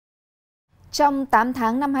Trong 8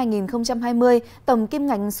 tháng năm 2020, tổng kim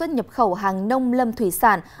ngạch xuất nhập khẩu hàng nông lâm thủy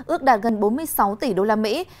sản ước đạt gần 46 tỷ đô la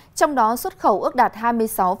Mỹ, trong đó xuất khẩu ước đạt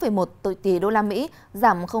 26,1 tỷ đô la Mỹ,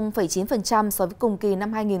 giảm 0,9% so với cùng kỳ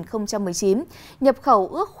năm 2019. Nhập khẩu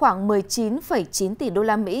ước khoảng 19,9 tỷ đô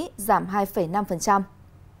la Mỹ, giảm 2,5%.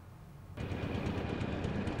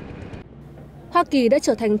 Hoa Kỳ đã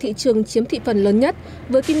trở thành thị trường chiếm thị phần lớn nhất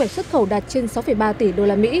với kim ngạch xuất khẩu đạt trên 6,3 tỷ đô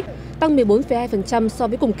la Mỹ, tăng 14,2% so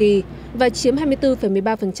với cùng kỳ và chiếm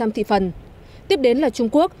 24,13% thị phần. Tiếp đến là Trung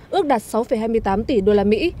Quốc, ước đạt 6,28 tỷ đô la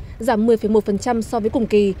Mỹ, giảm 10,1% so với cùng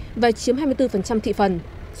kỳ và chiếm 24% thị phần.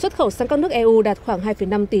 Xuất khẩu sang các nước EU đạt khoảng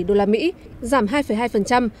 2,5 tỷ đô la Mỹ, giảm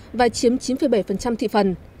 2,2% và chiếm 9,7% thị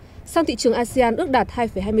phần. Sang thị trường ASEAN ước đạt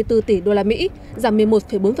 2,24 tỷ đô la Mỹ, giảm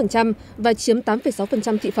 11,4% và chiếm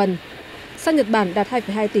 8,6% thị phần. Sang Nhật Bản đạt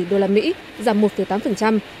 2,2 tỷ đô la Mỹ, giảm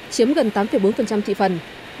 1,8%, chiếm gần 8,4% thị phần.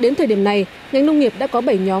 Đến thời điểm này, ngành nông nghiệp đã có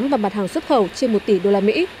 7 nhóm và mặt hàng xuất khẩu trên 1 tỷ đô la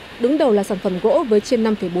Mỹ, đứng đầu là sản phẩm gỗ với trên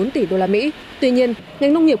 5,4 tỷ đô la Mỹ. Tuy nhiên,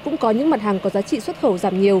 ngành nông nghiệp cũng có những mặt hàng có giá trị xuất khẩu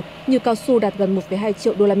giảm nhiều như cao su đạt gần 1,2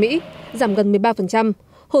 triệu đô la Mỹ, giảm gần 13%,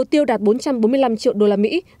 hồ tiêu đạt 445 triệu đô la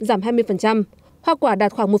Mỹ, giảm 20%, hoa quả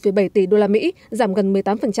đạt khoảng 1,7 tỷ đô la Mỹ, giảm gần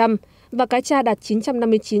 18% và cá tra đạt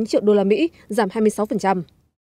 959 triệu đô la Mỹ, giảm 26%.